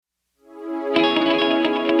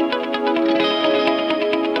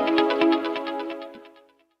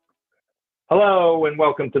Hello and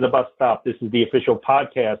welcome to the Bus Stop. This is the official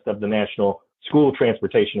podcast of the National School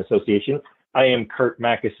Transportation Association. I am Kurt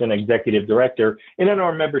Mackison, Executive Director, and in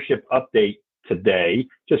our membership update today,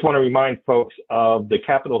 just want to remind folks of the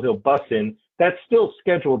Capitol Hill bus-in that's still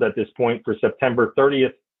scheduled at this point for September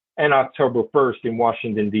 30th and October 1st in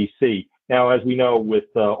Washington, D.C. Now, as we know,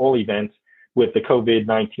 with all events, with the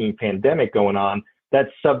COVID-19 pandemic going on,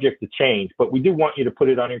 that's subject to change, but we do want you to put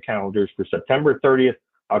it on your calendars for September 30th,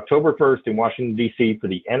 October 1st in Washington, D.C. for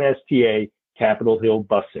the NSTA Capitol Hill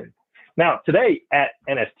bus-in. Now, today at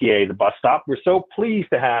NSTA, the bus stop, we're so pleased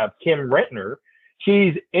to have Kim Rentner.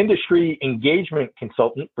 She's industry engagement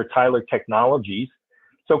consultant for Tyler Technologies.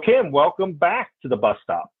 So, Kim, welcome back to the bus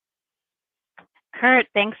stop. Kurt,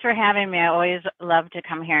 thanks for having me. I always love to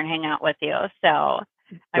come here and hang out with you. So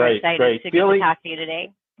I'm excited to get to talk to you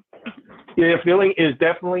today. Yeah, feeling is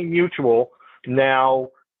definitely mutual. Now,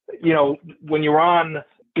 you know, when you're on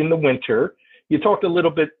in the winter, you talked a little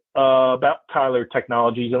bit about Tyler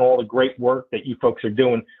Technologies and all the great work that you folks are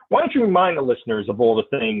doing. Why don't you remind the listeners of all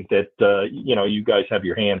the things that, you guys have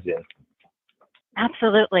your hands in?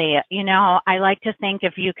 Absolutely. You know, I like to think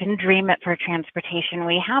if you can dream it for transportation,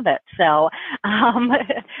 we have it. So,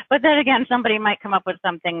 but then again, somebody might come up with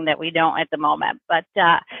something that we don't at the moment. But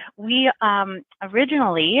we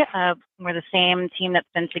originally we're the same team that's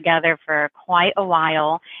been together for quite a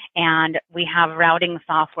while, and we have routing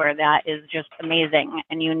software that is just amazing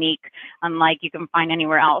and unique, unlike you can find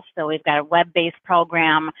anywhere else. So we've got a web-based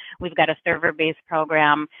program, we've got a server-based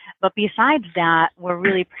program, but besides that, we're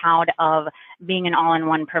really proud of being an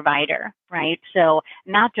all-in-one provider, right? So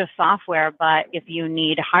not just software, but if you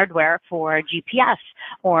need hardware for GPS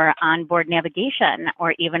or onboard navigation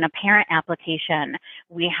or even a parent application,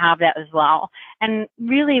 we have that as well. And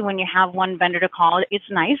really, when you have one vendor to call, it's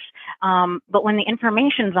nice. But when the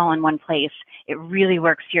information's all in one place, it really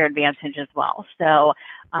works to your advantage as well. So,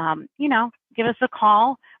 give us a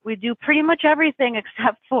call. We do pretty much everything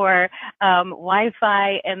except for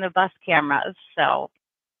Wi-Fi and the bus cameras. So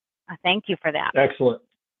thank you for that. Excellent.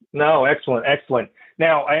 No, excellent.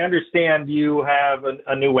 Now, I understand you have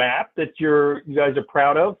a new app that you guys are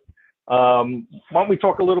proud of. Why don't we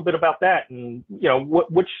talk a little bit about that? And,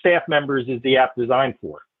 which staff members is the app designed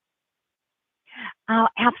for? Oh,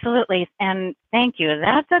 absolutely. And thank you.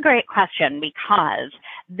 That's a great question because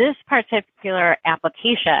this particular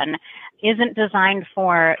application isn't designed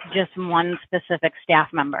for just one specific staff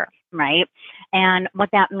member, right? And what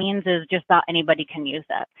that means is just about anybody can use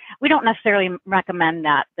it. We don't necessarily recommend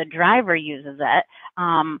that the driver uses it,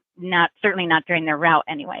 certainly not during their route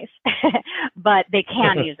anyways, but they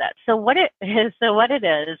can use it. So what it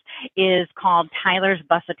is called Tyler's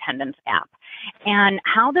Bus Attendance App. And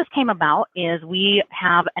how this came about is we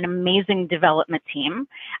have an amazing development team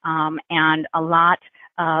and a lot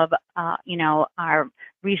of, our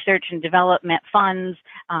research and development funds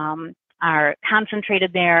are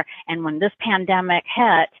concentrated there. And when this pandemic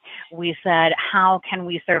hit, we said, how can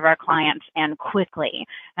we serve our clients and quickly,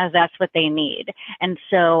 as that's what they need. And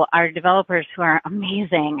so our developers, who are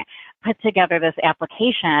amazing, put together this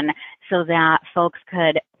application so that folks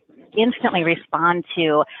could instantly respond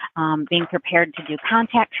to being prepared to do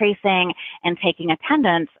contact tracing and taking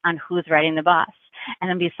attendance on who's riding the bus.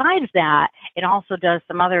 And then besides that, it also does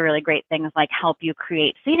some other really great things like help you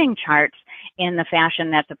create seating charts in the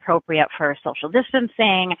fashion that's appropriate for social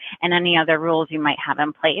distancing and any other rules you might have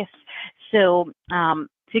in place. So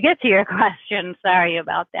to get to your question, sorry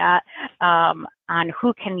about that, on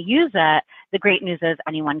who can use it, the great news is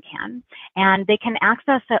anyone can. And they can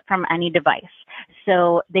access it from any device.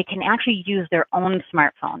 So they can actually use their own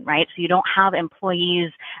smartphone, right? So you don't have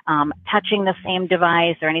employees touching the same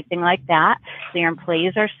device or anything like that. So your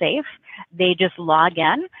employees are safe. They just log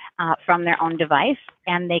in from their own device,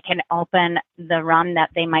 and they can open the run that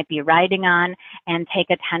they might be riding on and take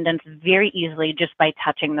attendance very easily just by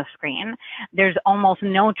touching the screen. There's almost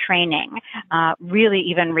no training really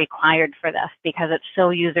even required for this because it's so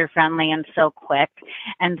user-friendly and so quick.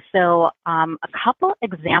 And so a couple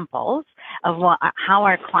examples of how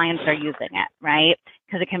our clients are using it, right?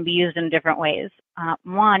 Because it can be used in different ways.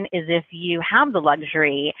 One is if you have the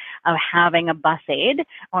luxury of having a bus aide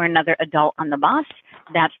or another adult on the bus,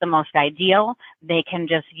 that's the most ideal. They can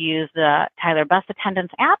just use the Tyler Bus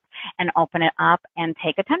Attendance app and open it up and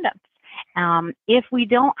take attendance. If we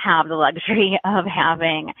don't have the luxury of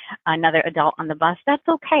having another adult on the bus, that's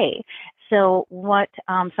okay. So what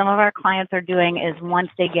some of our clients are doing is once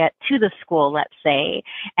they get to the school, let's say,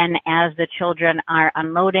 and as the children are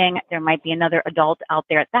unloading, there might be another adult out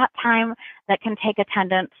there at that time that can take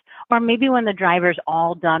attendance, or maybe when the driver's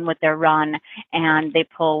all done with their run and they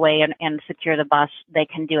pull away and secure the bus, they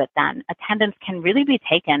can do it then. Attendance can really be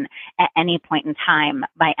taken at any point in time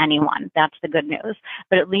by anyone. That's the good news.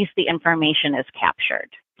 But at least the information is captured.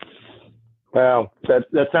 Wow,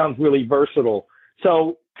 that sounds really versatile.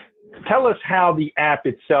 So tell us how the app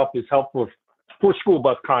itself is helpful for school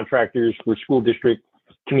bus contractors, for school district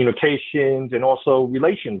communications, and also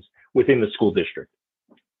relations within the school district.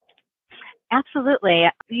 Absolutely.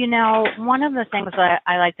 You know, one of the things that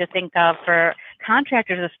I like to think of for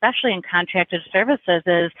contractors, especially in contracted services,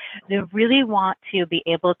 is they really want to be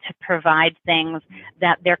able to provide things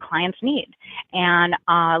that their clients need. And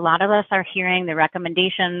a lot of us are hearing the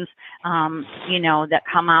recommendations, that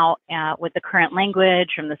come out with the current language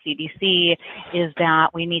from the CDC is that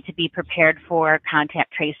we need to be prepared for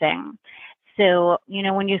contact tracing. So,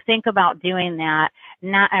 when you think about doing that,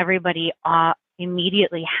 not everybody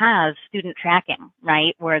immediately has student tracking,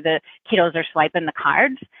 right, where the kiddos are swiping the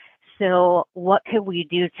cards. So what could we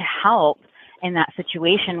do to help in that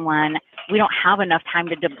situation when we don't have enough time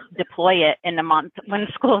to deploy it in a month when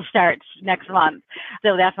school starts next month?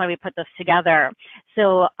 So that's why we put this together.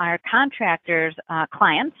 So our contractors,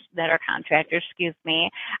 clients that are contractors,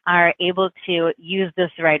 are able to use this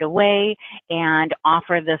right away and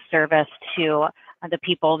offer this service to the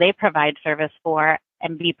people they provide service for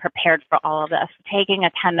and be prepared for all of this. Taking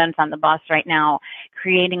attendance on the bus right now,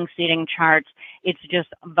 creating seating charts, it's just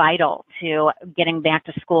vital to getting back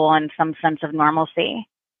to school and some sense of normalcy.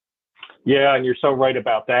 Yeah, and you're so right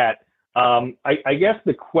about that. I guess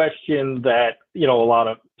the question that, a lot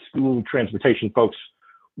of school transportation folks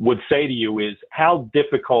would say to you is, how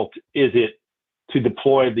difficult is it to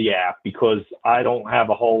deploy the app? Because I don't have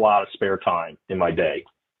a whole lot of spare time in my day.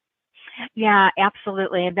 Yeah,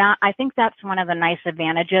 absolutely. I think that's one of the nice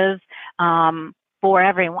advantages for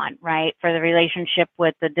everyone, right? For the relationship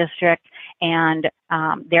with the district and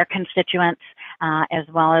their constituents, as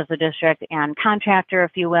well as the district and contractor,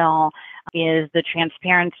 if you will, is the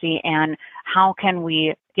transparency and how can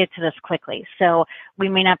we get to this quickly. So we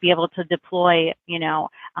may not be able to deploy,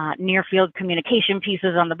 near field communication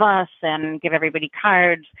pieces on the bus and give everybody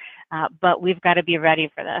cards, but we've got to be ready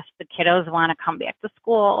for this. The kiddos want to come back to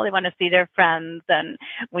school. They want to see their friends, and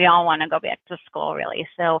we all want to go back to school, really.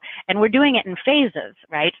 So, and we're doing it in phases,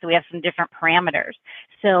 right? So we have some different parameters.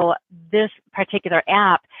 So this particular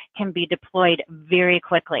app can be deployed very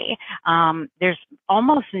quickly. There's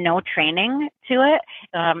almost no training to it.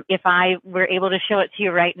 If I were able to show it to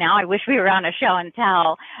you right now, I wish we were on a show and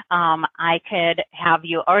tell, I could have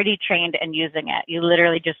you already trained and using it. You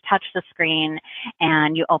literally just touch the screen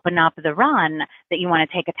and you open up the run that you want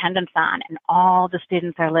to take attendance on, and all the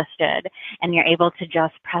students are listed, and you're able to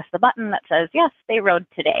just press the button that says, yes, they rode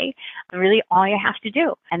today. Really all you have to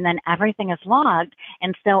do. And then everything is logged.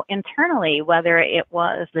 And so internally, whether it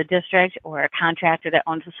was the district or a contractor that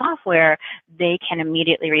owns the software, they can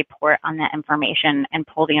immediately report on that information and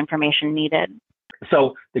pull the information needed.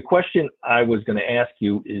 So the question I was going to ask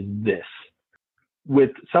you is this.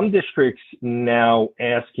 With some districts now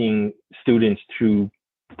asking students to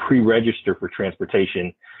pre-register for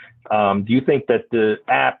transportation, do you think that the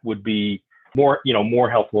app would be more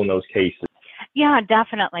helpful in those cases? Yeah,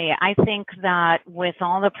 definitely. I think that with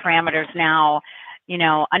all the parameters now,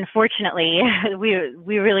 unfortunately,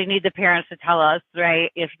 we really need the parents to tell us, right,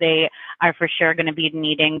 if they are for sure going to be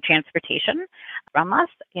needing transportation from us.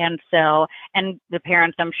 And the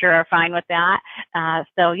parents, I'm sure, are fine with that.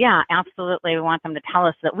 So yeah, absolutely. We want them to tell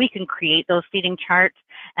us so that we can create those seating charts.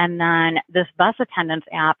 And then this bus attendance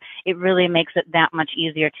app, it really makes it that much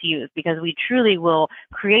easier to use because we truly will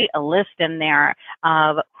create a list in there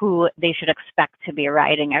of who they should expect to be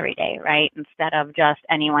riding every day, right? Instead of just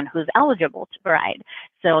anyone who's eligible to ride.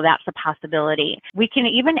 So that's a possibility. We can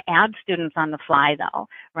even add students on the fly though,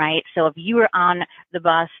 right? So if you were on the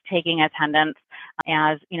bus taking attendance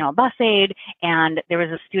as, a bus aide and there was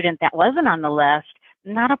a student that wasn't on the list,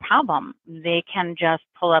 not a problem. They can just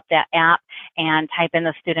pull up that app and type in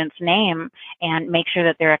the student's name and make sure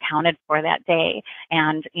that they're accounted for that day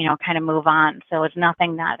and, kind of move on. So it's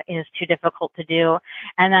nothing that is too difficult to do.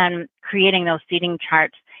 And then creating those seating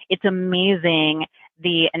charts, it's amazing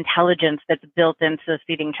the intelligence that's built into the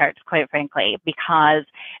seating charts, quite frankly, because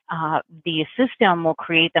the system will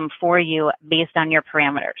create them for you based on your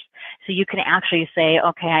parameters. So you can actually say,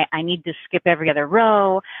 okay, I need to skip every other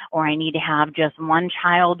row, or I need to have just one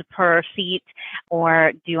child per seat,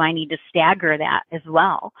 or do I need to stagger that as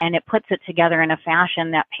well? And it puts it together in a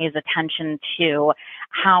fashion that pays attention to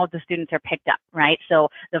how the students are picked up, right? So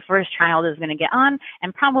the first child is going to get on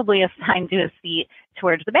and probably assigned to a seat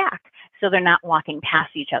towards the back, so they're not walking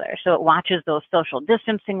past each other. So it watches those social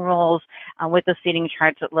distancing rules with the seating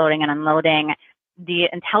charts at loading and unloading. The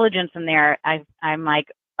intelligence in there, I'm like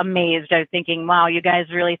amazed. I'm thinking, wow, you guys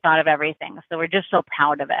really thought of everything. So we're just so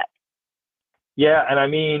proud of it. Yeah, and I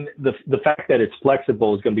mean, the fact that it's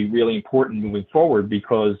flexible is going to be really important moving forward,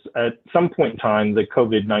 because at some point in time, the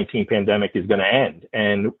COVID-19 pandemic is going to end,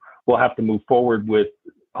 and we'll have to move forward with,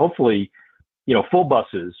 hopefully, full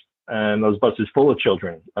buses, and those buses full of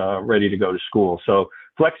children ready to go to school. So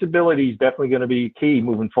flexibility is definitely going to be key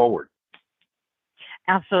moving forward.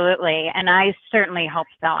 Absolutely. And I certainly hope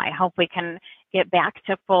so. I hope we can get back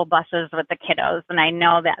to full buses with the kiddos. And I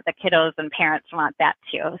know that the kiddos and parents want that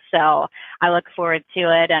too. So I look forward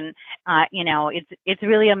to it. And, it's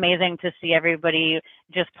really amazing to see everybody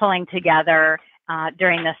just pulling together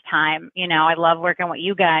during this time. I love working with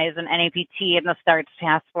you guys and NAPT and the STARTS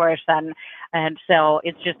Task Force. And so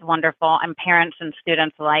it's just wonderful. And parents and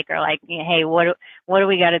students alike are like, hey, what do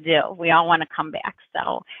we got to do? We all want to come back.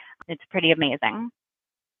 So it's pretty amazing.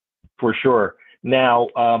 For sure. Now,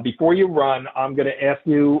 before you run, I'm going to ask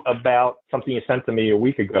you about something you sent to me a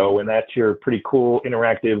week ago, and that's your pretty cool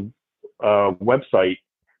interactive website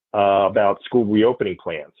about school reopening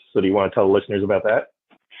plans. So do you want to tell the listeners about that?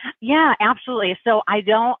 Yeah, absolutely. So I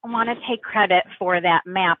don't want to take credit for that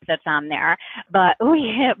map that's on there, but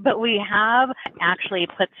we have actually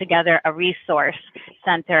put together a resource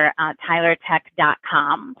center,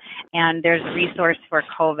 tylertech.com, and there's a resource for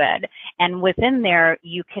COVID. And within there,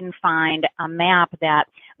 you can find a map that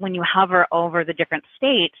when you hover over the different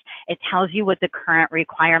states, it tells you what the current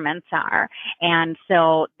requirements are. And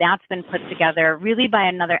so that's been put together really by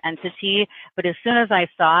another entity. But as soon as I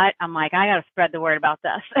saw it, I'm like, I got to spread the word about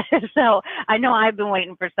this. So I know I've been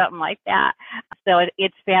waiting for something like that. So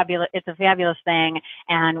it's fabulous. It's a fabulous thing.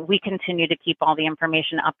 And we continue to keep all the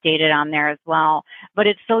information updated on there as well. But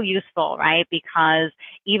it's so useful, right? Because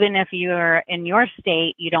even if you're in your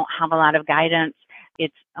state, you don't have a lot of guidance.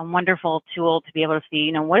 It's a wonderful tool to be able to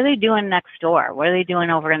see, what are they doing next door? What are they doing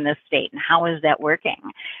over in this state? And how is that working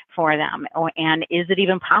for them? And is it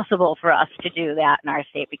even possible for us to do that in our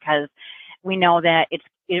state? Because we know that it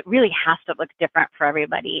really has to look different for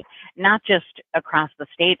everybody, not just across the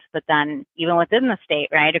states, but then even within the state,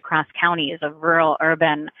 right? Across counties of rural,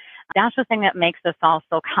 urban. That's the thing that makes this all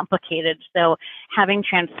so complicated. So having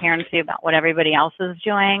transparency about what everybody else is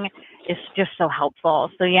doing is just so helpful.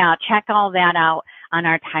 So yeah, check all that out on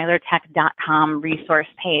our tylertech.com resource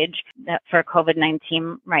page for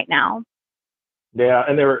COVID-19 right now. Yeah,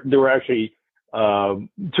 and there were actually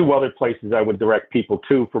two other places I would direct people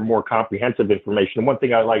to for more comprehensive information. And one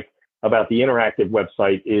thing I like about the interactive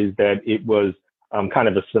website is that it was kind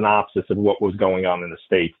of a synopsis of what was going on in the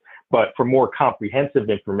States. But for more comprehensive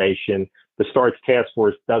information, the STARTS Task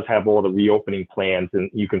Force does have all the reopening plans, and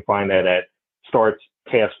you can find that at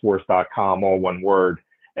startstaskforce.com, all one word.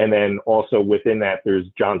 And then also within that, there's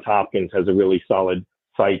Johns Hopkins has a really solid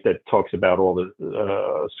site that talks about all the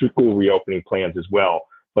school reopening plans as well.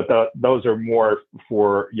 But those are more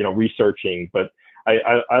for, researching. But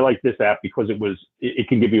I like this app because it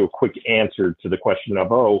can give you a quick answer to the question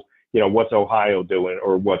of, what's Ohio doing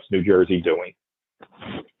or what's New Jersey doing?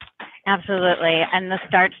 Absolutely. And the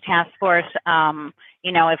STARTS Task Force,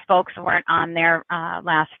 if folks weren't on there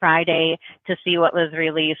last Friday to see what was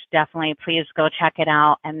released, definitely please go check it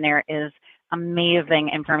out. And there is amazing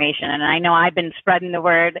information. And I know I've been spreading the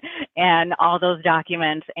word and all those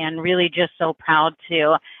documents, and really just so proud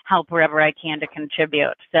to help wherever I can to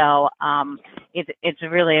contribute. So it's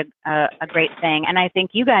really a great thing. And I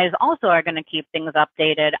think you guys also are going to keep things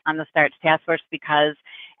updated on the STARTS Task Force because,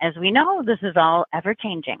 as we know, this is all ever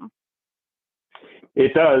changing.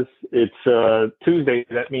 It does. It's Tuesday.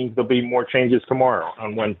 That means there'll be more changes tomorrow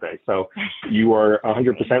on Wednesday. So you are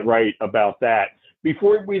 100% right about that.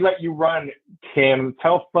 Before we let you run, Kim,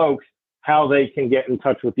 tell folks how they can get in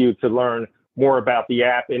touch with you to learn more about the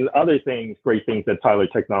app and other things, great things that Tyler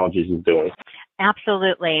Technologies is doing.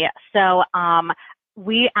 Absolutely. So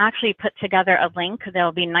we actually put together a link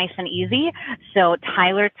that'll be nice and easy. So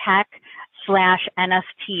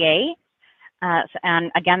TylerTech/NSTA.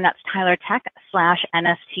 And again, that's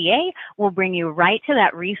tylertech.com/NSTA. We'll bring you right to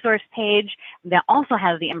that resource page that also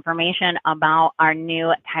has the information about our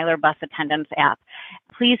new Tyler Bus Attendance app.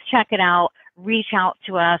 Please check it out, reach out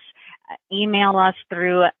to us, email us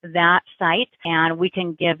through that site, and we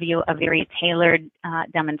can give you a very tailored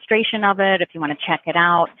demonstration of it if you want to check it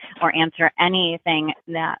out or answer anything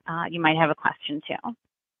that you might have a question to.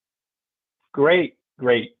 Great.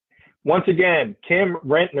 Once again, Kim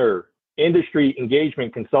Rentner, Industry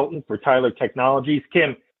Engagement Consultant for Tyler Technologies.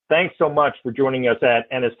 Kim, thanks so much for joining us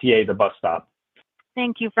at NSTA, the bus stop.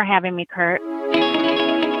 Thank you for having me, Kurt.